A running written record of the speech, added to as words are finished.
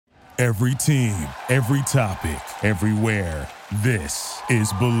Every team, every topic, everywhere. This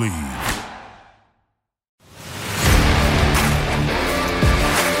is Believe.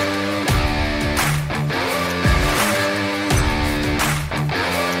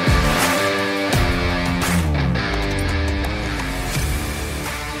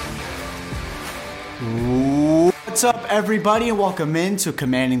 What's up, everybody, and welcome into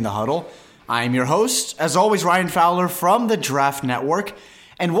Commanding the Huddle. I am your host, as always, Ryan Fowler from the Draft Network.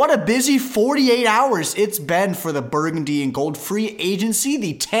 And what a busy 48 hours it's been for the Burgundy and Gold free agency,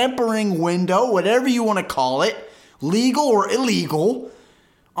 the tampering window, whatever you want to call it, legal or illegal,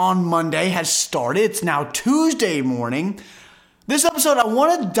 on Monday has started. It's now Tuesday morning. This episode, I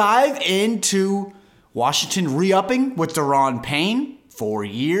want to dive into Washington re-upping with Daron Payne, 4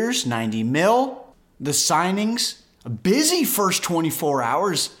 years, $90 million. The signings, a busy first 24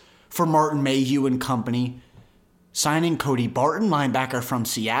 hours for Martin Mayhew and company. Signing Cody Barton, linebacker from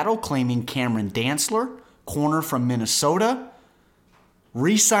Seattle, claiming Cameron Dantzler, corner from Minnesota.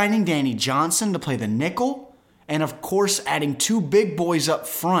 Re-signing Danny Johnson to play the nickel. And of course, adding two big boys up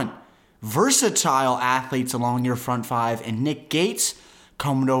front. Versatile athletes along your front five. And Nick Gates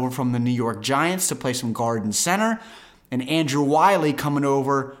coming over from the New York Giants to play some guard and center. And Andrew Wiley coming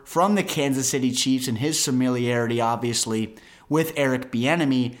over from the Kansas City Chiefs and his familiarity, obviously, with Eric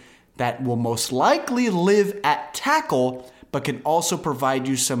Bieniemy, that will most likely live at tackle, but can also provide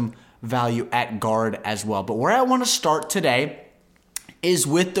you some value at guard as well. But where I want to start today is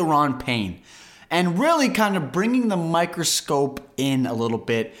with Daron Payne, and really kind of bringing the microscope in a little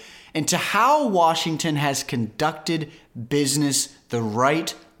bit into how Washington has conducted business the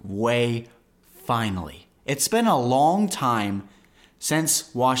right way finally. It's been a long time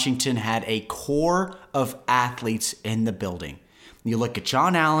since Washington had a core of athletes in the building. You look at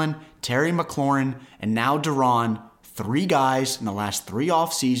John Allen, Terry McLaurin, and now Daron, three guys in the last 3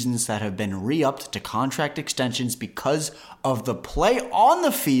 off seasons that have been re-upped to contract extensions because of the play on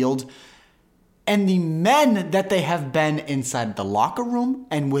the field and the men that they have been inside the locker room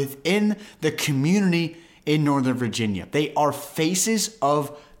and within the community in Northern Virginia. They are faces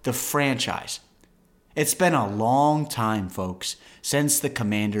of the franchise. It's been a long time, folks, since the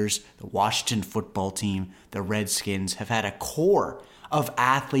Commanders, the Washington football team, the Redskins have had a core of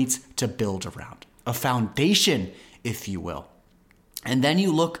athletes to build around. A foundation, if you will. And then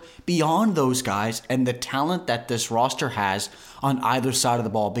you look beyond those guys and the talent that this roster has on either side of the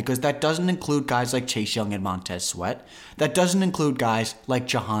ball, because that doesn't include guys like Chase Young and Montez Sweat. That doesn't include guys like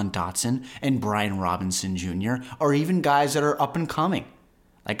Jahan Dotson and Brian Robinson Jr., or even guys that are up and coming,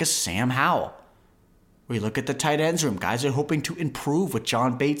 like a Sam Howell. We look at the tight ends room. Guys are hoping to improve with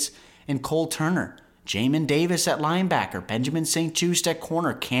John Bates and Cole Turner. Jamin Davis at linebacker. Benjamin St. Juste at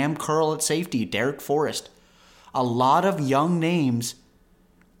corner. Cam Curl at safety. Derek Forrest. A lot of young names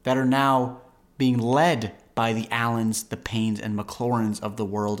that are now being led by the Allens, the Paynes, and McLaurins of the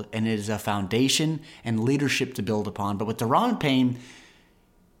world. And it is a foundation and leadership to build upon. But with Daron Payne,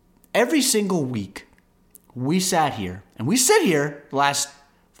 every single week, we sat here. And we sit here the last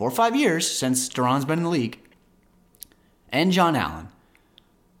 4 or 5 years since Daron's been in the league, and John Allen,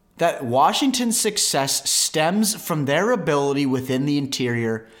 that Washington's success stems from their ability within the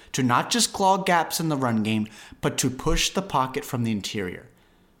interior to not just clog gaps in the run game, but to push the pocket from the interior.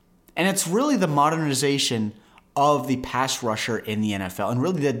 And it's really the modernization of the pass rusher in the NFL, and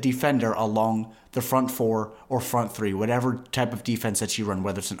really the defender along the front four or front three, whatever type of defense that you run,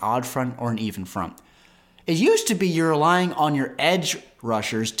 whether it's an odd front or an even front. It used to be you're relying on your edge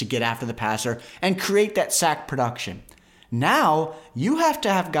rushers to get after the passer and create that sack production. Now, you have to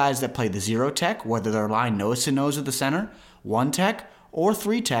have guys that play the zero tech, whether they're lying nose to nose with the center, 1 tech, or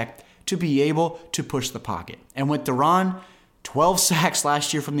 3 tech, to be able to push the pocket. And with Daron, 12 sacks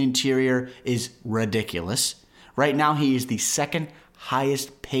last year from the interior is ridiculous. Right now, he is the second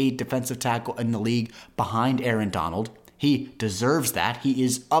highest paid defensive tackle in the league behind Aaron Donald. He deserves that. He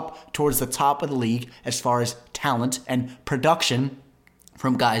is up towards the top of the league as far as talent and production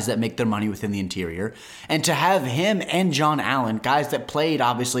from guys that make their money within the interior. And to have him and John Allen, guys that played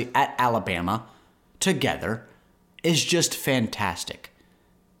obviously at Alabama, together is just fantastic.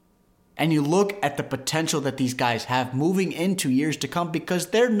 And you look at the potential that these guys have moving into years to come,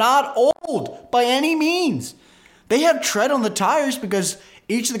 because they're not old by any means. They have tread on the tires because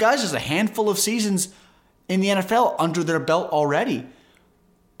each of the guys has a handful of seasons in the NFL under their belt already.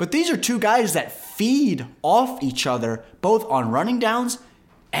 But these are two guys that feed off each other, both on running downs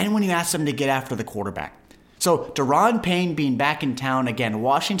and when you ask them to get after the quarterback. So Daron Payne being back in town, again,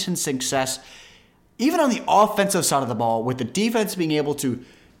 Washington's success, even on the offensive side of the ball, with the defense being able to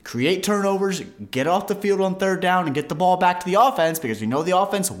create turnovers, get off the field on third down, and get the ball back to the offense, because we know the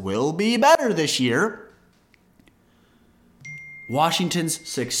offense will be better this year. Washington's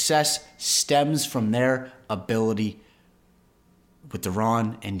success stems from their ability with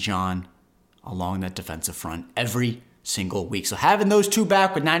Daron and John along that defensive front every single week. So having those two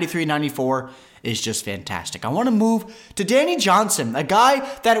back with 93 and 94 is just fantastic. I want to move to Danny Johnson, a guy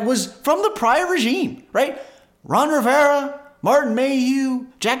that was from the prior regime, right? Ron Rivera, Martin Mayhew,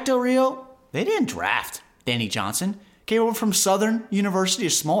 Jack Del Rio, they didn't draft Danny Johnson. Came over from Southern University,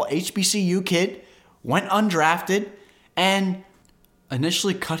 a small HBCU kid, went undrafted, and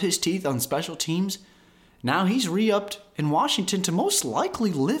initially cut his teeth on special teams. Now he's re-upped in Washington to most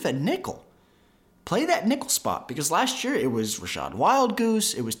likely live at nickel. Play that nickel spot, because last year it was Rashad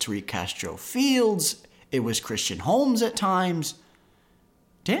Wildgoose, it was Tariq Castro-Fields, it was Christian Holmes at times.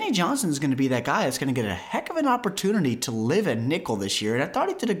 Danny Johnson is going to be that guy that's going to get a heck of an opportunity to live at nickel this year, and I thought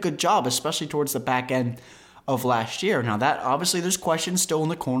he did a good job, especially towards the back end of last year. Now that, obviously, there's questions still in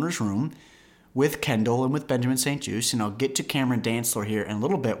the corners room with Kendall and with Benjamin St-Juste, and I'll get to Cameron Dantzler here in a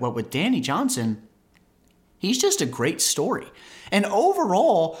little bit, but with Danny Johnson, he's just a great story. And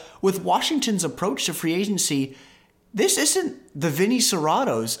overall, with Washington's approach to free agency, this isn't the Vinny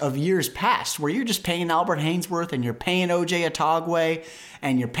Serratos of years past, where you're just paying Albert Hainsworth and you're paying OJ Atogwe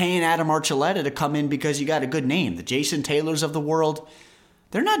and you're paying Adam Archuleta to come in because you got a good name, the Jason Taylors of the world.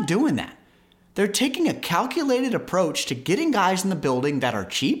 They're not doing that. They're taking a calculated approach to getting guys in the building that are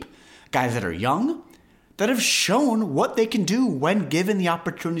cheap, guys that are young, that have shown what they can do when given the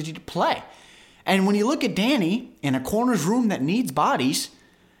opportunity to play. And when you look at Danny in a corner's room that needs bodies,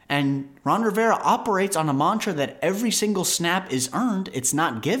 and Ron Rivera operates on a mantra that every single snap is earned, it's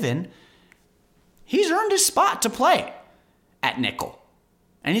not given, he's earned his spot to play at nickel.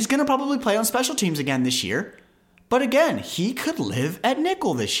 And he's going to probably play on special teams again this year. But again, he could live at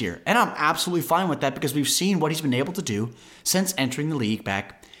nickel this year. And I'm absolutely fine with that, because we've seen what he's been able to do since entering the league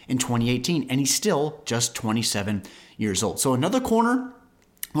back in 2018. And he's still just 27 years old. So another corner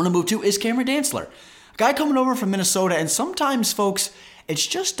I want to move to is Cameron Dantzler, a guy coming over from Minnesota. And sometimes, folks, it's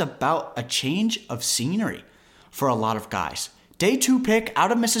just about a change of scenery for a lot of guys. Day 2 pick out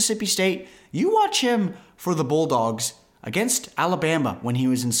of Mississippi State. You watch him for the Bulldogs against Alabama when he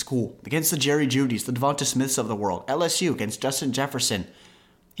was in school, against the Jerry Judys, the Devonta Smiths of the world, LSU against Justin Jefferson.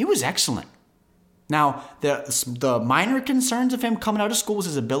 He was excellent. Now, the minor concerns of him coming out of school was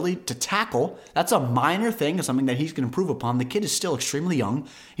his ability to tackle. That's a minor thing. It's something that he's going to improve upon. The kid is still extremely young.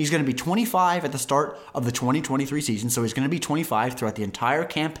 He's going to be 25 at the start of the 2023 season, so he's going to be 25 throughout the entire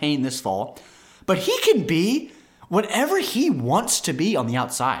campaign this fall. But he can be whatever he wants to be on the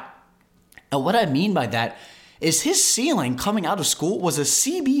outside. And what I mean by that is his ceiling coming out of school was a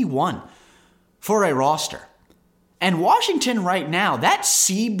CB1 for a roster. And Washington right now, that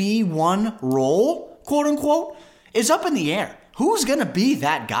CB1 role, quote unquote, is up in the air. Who's going to be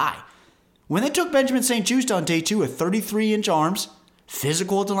that guy? When they took Benjamin St-Juste on day 2 with 33-inch arms,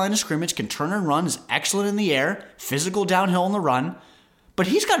 physical at the line of scrimmage, can turn and run, is excellent in the air, physical downhill in the run, but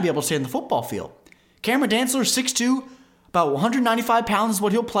he's got to be able to stay in the football field. Cameron Dantzler, 6'2", about 195 pounds is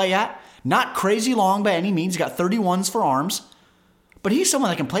what he'll play at. Not crazy long by any means. He's got 31s for arms. But he's someone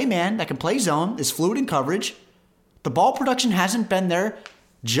that can play man, that can play zone, is fluid in coverage. The ball production hasn't been there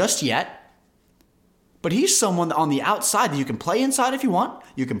just yet. But he's someone on the outside that you can play inside if you want.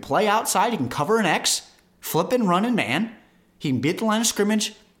 You can play outside. You can cover an X, flip and run and man. He can be at the line of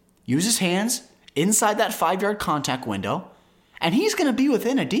scrimmage, use his hands inside that 5-yard contact window. And he's going to be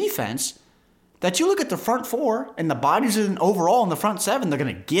within a defense that you look at the front 4 and the bodies in overall in the front 7, they're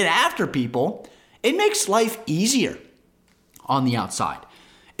going to get after people. It makes life easier on the outside.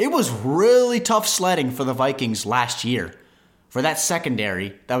 It was really tough sledding for the Vikings last year for that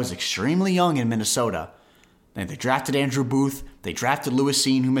secondary that was extremely young in Minnesota. They drafted Andrew Booth. They drafted Lewis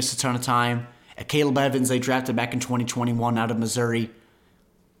Seen, who missed a ton of time. Caleb Evans, they drafted back in 2021 out of Missouri.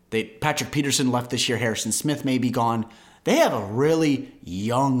 Patrick Peterson left this year. Harrison Smith may be gone. They have a really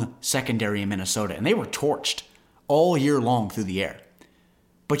young secondary in Minnesota, and they were torched all year long through the air.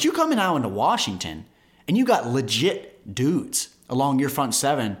 But you come in now into Washington, and you got legit dudes along your front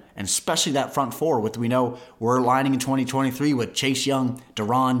 7, and especially that front 4, with we know we're aligning in 2023 with Chase Young,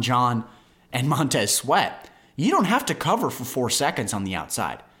 Daron, John, and Montez Sweat. You don't have to cover for 4 seconds on the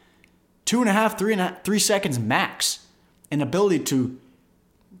outside. 2.5, 3 seconds max. An ability to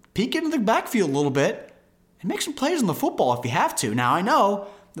peek into the backfield a little bit and make some plays on the football if you have to. Now, I know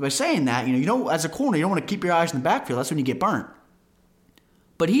that by saying that, you don't, as a corner, you don't want to keep your eyes in the backfield. That's when you get burnt.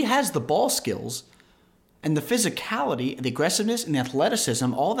 But he has the ball skills and the physicality, the aggressiveness, and the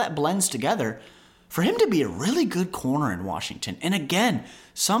athleticism, all that blends together for him to be a really good corner in Washington. And again,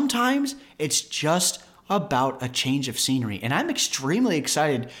 sometimes it's just about a change of scenery. And I'm extremely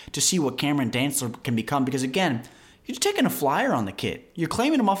excited to see what Cameron Dantzler can become because, again, you're taking a flyer on the kid. You're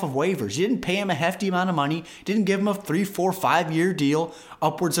claiming him off of waivers. You didn't pay him a hefty amount of money. Didn't give him a 3, 4, 5-year deal,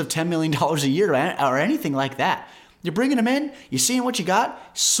 upwards of $10 million a year or anything like that. You're bringing him in. You're seeing what you got.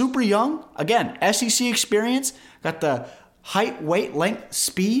 Super young. Again, SEC experience. Got the height, weight, length,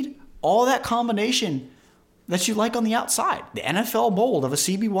 speed. All that combination that you like on the outside. The NFL mold of a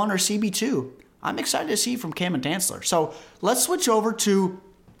CB1 or CB2. I'm excited to see from Cameron Dantzler. So let's switch over to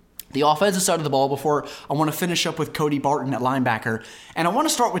the offensive side of the ball before I want to finish up with Cody Barton at linebacker. And I want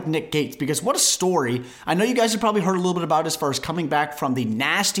to start with Nick Gates because what a story. I know you guys have probably heard a little bit about as far as coming back from the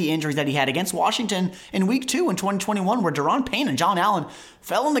nasty injury that he had against Washington in Week 2 in 2021 where Daron Payne and John Allen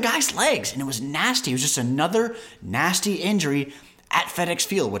fell on the guy's legs. And it was nasty. It was just another nasty injury at FedEx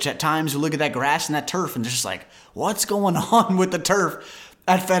Field, which at times we look at that grass and that turf and it's just like, what's going on with the turf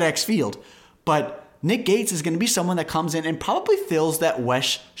at FedEx Field? But Nick Gates is going to be someone that comes in and probably fills that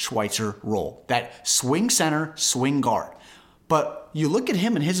Wes Schweitzer role, that swing center, swing guard. But you look at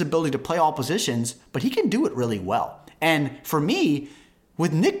him and his ability to play all positions, but he can do it really well. And for me,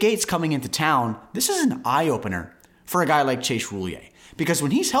 with Nick Gates coming into town, this is an eye-opener for a guy like Chase Roulier. Because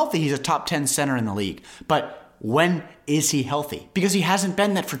when he's healthy, he's a top 10 center in the league. But when is he healthy? Because he hasn't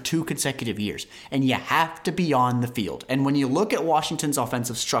been that for 2 consecutive years. And you have to be on the field. And when you look at Washington's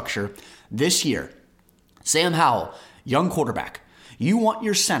offensive structure this year, Sam Howell, young quarterback. You want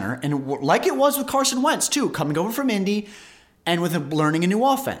your center, and like it was with Carson Wentz too, coming over from Indy and with learning a new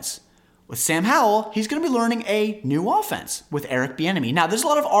offense. With Sam Howell, he's going to be learning a new offense with Eric Bieniemy. Now, there's a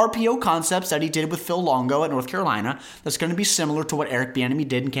lot of RPO concepts that he did with Phil Longo at North Carolina that's going to be similar to what Eric Bieniemy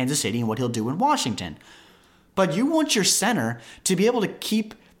did in Kansas City and what he'll do in Washington. But you want your center to be able to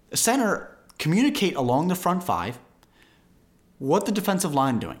keep center communicate along the front five, what the defensive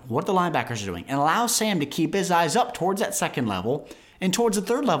line doing, what the linebackers are doing, and allow Sam to keep his eyes up towards that second level and towards the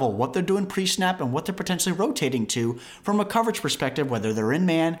third level, what they're doing pre-snap and what they're potentially rotating to from a coverage perspective, whether they're in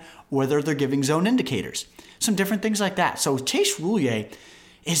man, whether they're giving zone indicators, some different things like that. So Chase Roulier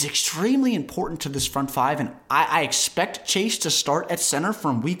is extremely important to this front five, and I expect Chase to start at center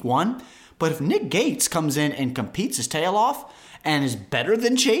from week 1, but if Nick Gates comes in and competes his tail off and is better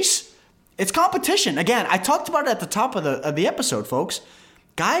than Chase, it's competition. Again, I talked about it at the top of the episode, folks.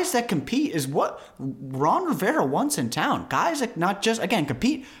 Guys that compete is what Ron Rivera wants in town. Guys that not just, again,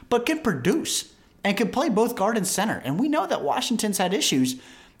 compete, but can produce and can play both guard and center. And we know that Washington's had issues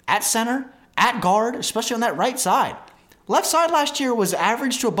at center, at guard, especially on that right side. Left side last year was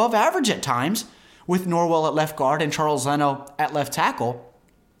average to above average at times with Norwell at left guard and Charles Leno at left tackle.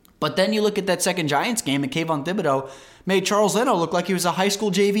 But then you look at that second Giants game and Kayvon Thibodeau made Charles Leno look like he was a high school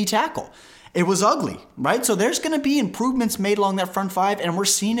JV tackle. It was ugly, right? So there's going to be improvements made along that front five, and we're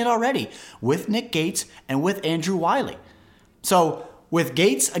seeing it already with Nick Gates and with Andrew Wiley. So with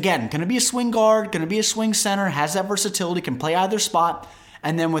Gates, again, going to be a swing guard, going to be a swing center, has that versatility, can play either spot.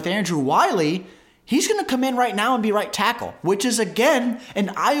 And then with Andrew Wiley, he's going to come in right now and be right tackle, which is, again,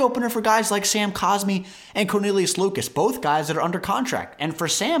 an eye-opener for guys like Sam Cosmi and Cornelius Lucas, both guys that are under contract. And for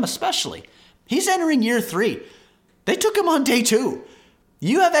Sam especially, he's entering year 3. They took him on day 2.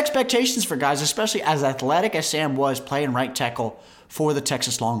 You have expectations for guys, especially as athletic as Sam was playing right tackle for the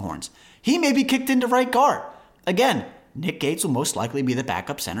Texas Longhorns. He may be kicked into right guard. Again, Nick Gates will most likely be the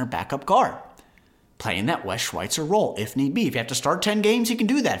backup center, backup guard, playing that Wes Schweitzer role if need be. If you have to start 10 games, he can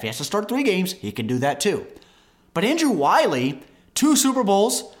do that. If he has to start 3 games, he can do that too. But Andrew Wiley, 2 Super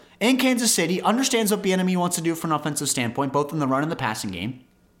Bowls in Kansas City, understands what Bieniemy wants to do from an offensive standpoint, both in the run and the passing game.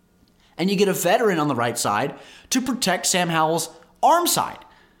 And you get a veteran on the right side to protect Sam Howell's arm side.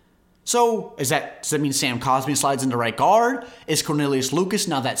 So does that mean Sam Cosmi slides into right guard? Is Cornelius Lucas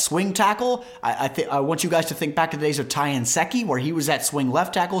now that swing tackle? I want you guys to think back to the days of Ty Nsekhe, where he was that swing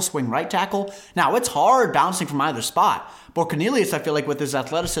left tackle, swing right tackle. Now, it's hard bouncing from either spot. But Cornelius, I feel like with his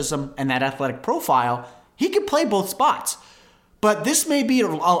athleticism and that athletic profile, he can play both spots. But this may be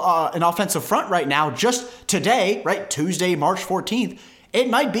an offensive front right now, just today, right, Tuesday, March 14th. It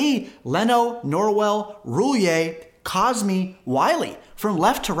might be Leno, Norwell, Roulier, Cosmi, Wiley from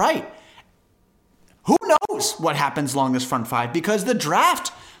left to right. Who knows what happens along this front five because the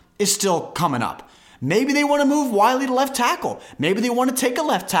draft is still coming up. Maybe they want to move Wiley to left tackle. Maybe they want to take a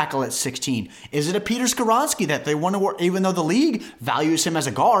left tackle at 16. Is it a Peter Skoronski that they want to work, even though the league values him as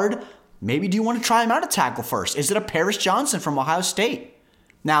a guard? Maybe do you want to try him out at tackle first? Is it a Paris Johnson from Ohio State?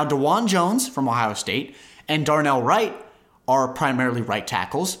 Now, DeJuan Jones from Ohio State and Darnell Wright are primarily right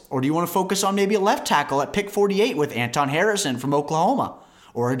tackles, or do you want to focus on maybe a left tackle at pick 48 with Anton Harrison from Oklahoma?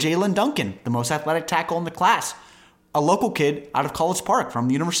 or a Jalen Duncan, the most athletic tackle in the class, a local kid out of College Park from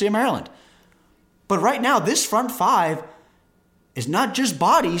the University of Maryland. But right now, this front five is not just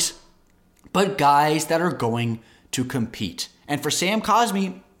bodies, but guys that are going to compete. And for Sam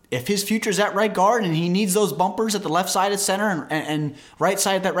Cosmi, if his future's at right guard and he needs those bumpers at the left side of center and right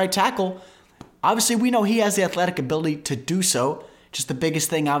side of that right tackle, obviously we know he has the athletic ability to do so. Just the biggest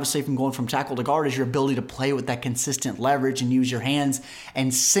thing, obviously, from going from tackle to guard is your ability to play with that consistent leverage and use your hands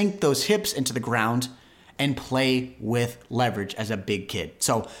and sink those hips into the ground and play with leverage as a big kid.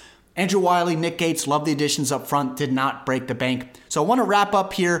 So Andrew Wiley, Nick Gates, love the additions up front, did not break the bank. So I want to wrap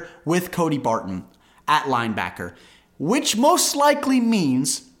up here with Cody Barton at linebacker, which most likely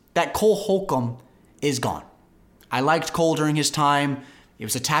means that Cole Holcomb is gone. I liked Cole during his time. He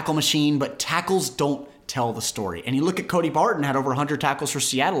was a tackle machine, but tackles don't tell the story. And you look at Cody Barton, had over 100 tackles for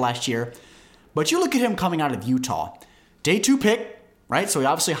Seattle last year, but you look at him coming out of Utah. Day 2 pick, right? So he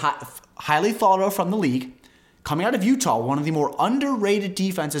obviously highly thought of from the league. Coming out of Utah, one of the more underrated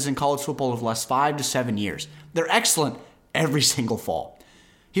defenses in college football of the last 5 to 7 years. They're excellent every single fall.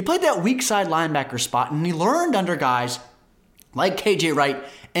 He played that weak side linebacker spot, and he learned under guys like KJ Wright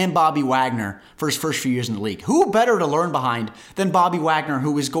and Bobby Wagner for his first few years in the league. Who better to learn behind than Bobby Wagner,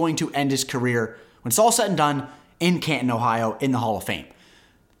 who is going to end his career, when it's all said and done, in Canton, Ohio, in the Hall of Fame.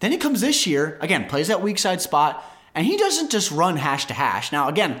 Then he comes this year, again, plays that weak side spot, and he doesn't just run hash to hash. Now,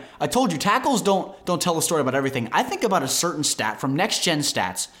 again, I told you, tackles don't tell the story about everything. I think about a certain stat from Next Gen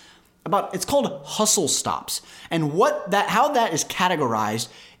Stats. It's called hustle stops. And how that is categorized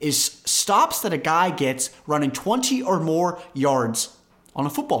is stops that a guy gets running 20 or more yards on a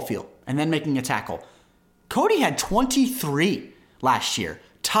football field and then making a tackle. Cody had 23 last year,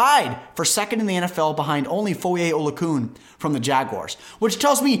 tied for second in the NFL behind only Foye Olakun from the Jaguars, which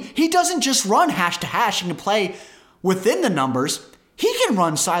tells me he doesn't just run hash to hash and can play within the numbers. He can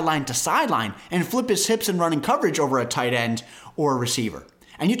run sideline to sideline and flip his hips and running coverage over a tight end or a receiver.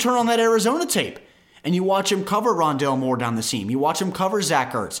 And you turn on that Arizona tape and you watch him cover Rondale Moore down the seam. You watch him cover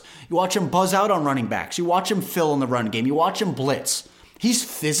Zach Ertz. You watch him buzz out on running backs. You watch him fill in the run game. You watch him blitz. He's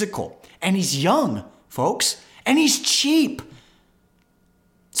physical and he's young, folks, and he's cheap.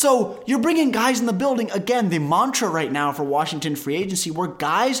 So you're bringing guys in the building. Again, the mantra right now for Washington free agency, where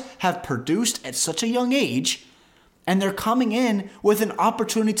guys have produced at such a young age and they're coming in with an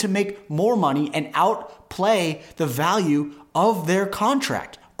opportunity to make more money and outplay the value of their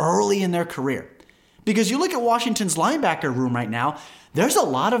contract early in their career. Because you look at Washington's linebacker room right now, there's a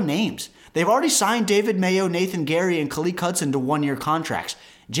lot of names. They've already signed David Mayo, Nathan Gary, and Khaleke Hudson to 1-year contracts.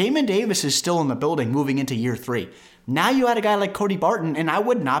 Jamin Davis is still in the building moving into year 3. Now you add a guy like Cody Barton, and I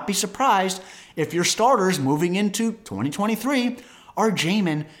would not be surprised if your starters moving into 2023 are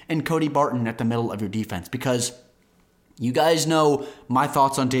Jamin and Cody Barton at the middle of your defense. Because you guys know my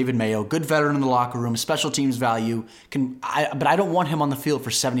thoughts on David Mayo, good veteran in the locker room, special teams value, but I don't want him on the field for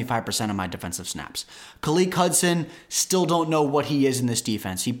 75% of my defensive snaps. Khaleke Hudson, still don't know what he is in this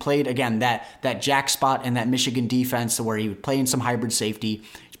defense. He played, again, that jack spot in that Michigan defense where he would play in some hybrid safety,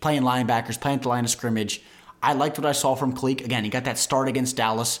 he's playing linebackers, playing at the line of scrimmage. I liked what I saw from Khaleke. Again, he got that start against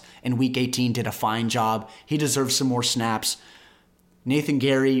Dallas in Week 18, did a fine job. He deserves some more snaps. Nathan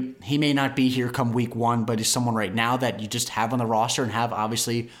Gary, he may not be here come Week 1, but he's someone right now that you just have on the roster and have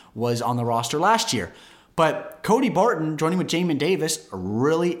obviously was on the roster last year. But Cody Barton, joining with Jamin Davis, a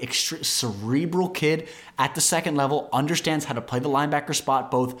really cerebral kid at the second level, understands how to play the linebacker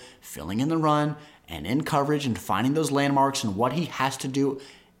spot, both filling in the run and in coverage and finding those landmarks and what he has to do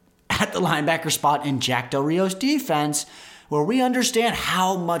at the linebacker spot in Jack Del Rio's defense, where we understand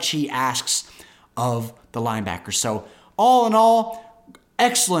how much he asks of the linebackers. So all in all,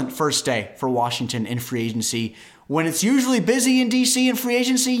 excellent first day for Washington in free agency. When it's usually busy in DC in free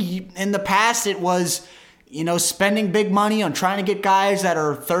agency, in the past it was, spending big money on trying to get guys that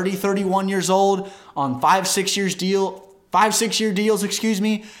are 30, 31 years old on 5-6 year deals,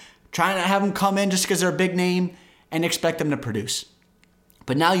 trying to have them come in just because they're a big name and expect them to produce.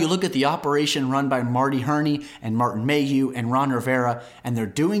 But now you look at the operation run by Marty Herney and Martin Mayhew and Ron Rivera, and they're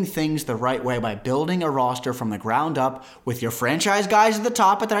doing things the right way by building a roster from the ground up with your franchise guys at the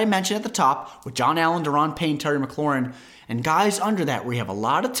top that I mentioned at the top, with John Allen, Daron Payne, Terry McLaurin, and guys under that where you have a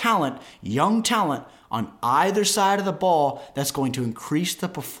lot of talent, young talent, on either side of the ball that's going to increase the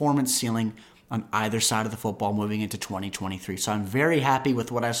performance ceiling on either side of the football moving into 2023. So I'm very happy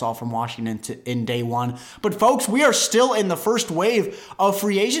with what I saw from Washington in day 1. But folks, we are still in the first wave of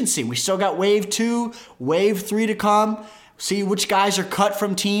free agency. We still got wave 2, wave 3 to come. See which guys are cut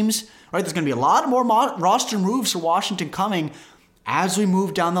from teams. Right? There's going to be a lot more roster moves for Washington coming as we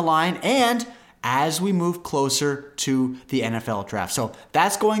move down the line and as we move closer to the NFL draft. So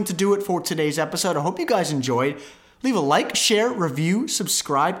that's going to do it for today's episode. I hope you guys enjoyed. Leave a like, share, review,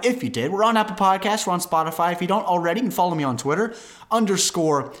 subscribe if you did. We're on Apple Podcasts, we're on Spotify. If you don't already, you can follow me on Twitter,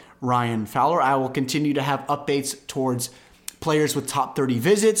 _Ryan Fowler. I will continue to have updates towards players with top 30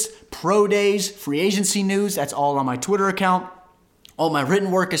 visits, pro days, free agency news. That's all on my Twitter account. All my written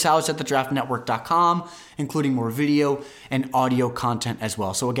work is housed at thedraftnetwork.com, including more video and audio content as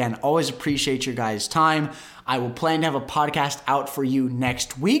well. So again, always appreciate your guys' time. I will plan to have a podcast out for you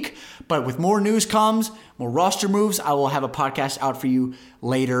next week, but with more news comes, more roster moves, I will have a podcast out for you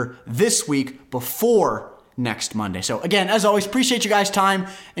later this week before next Monday. So again, as always, appreciate you guys' time.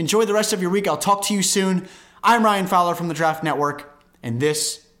 Enjoy the rest of your week. I'll talk to you soon. I'm Ryan Fowler from the Draft Network, and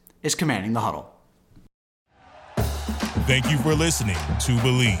this is Commanding the Huddle. Thank you for listening to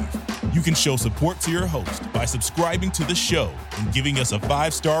Believe. You can show support to your host by subscribing to the show and giving us a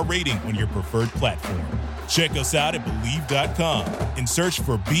 5-star rating on your preferred platform. Check us out at Believe.com and search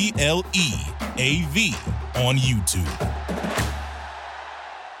for BLEAV on YouTube.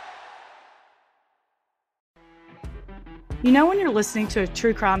 You know when you're listening to a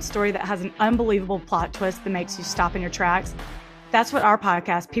true crime story that has an unbelievable plot twist that makes you stop in your tracks? That's what our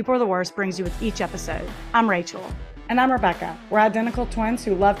podcast, People Are the Worst, brings you with each episode. I'm Rachel. And I'm Rebecca. We're identical twins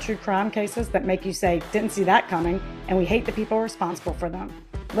who love true crime cases that make you say, didn't see that coming, and we hate the people responsible for them.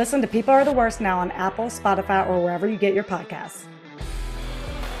 Listen to People Are the Worst now on Apple, Spotify, or wherever you get your podcasts.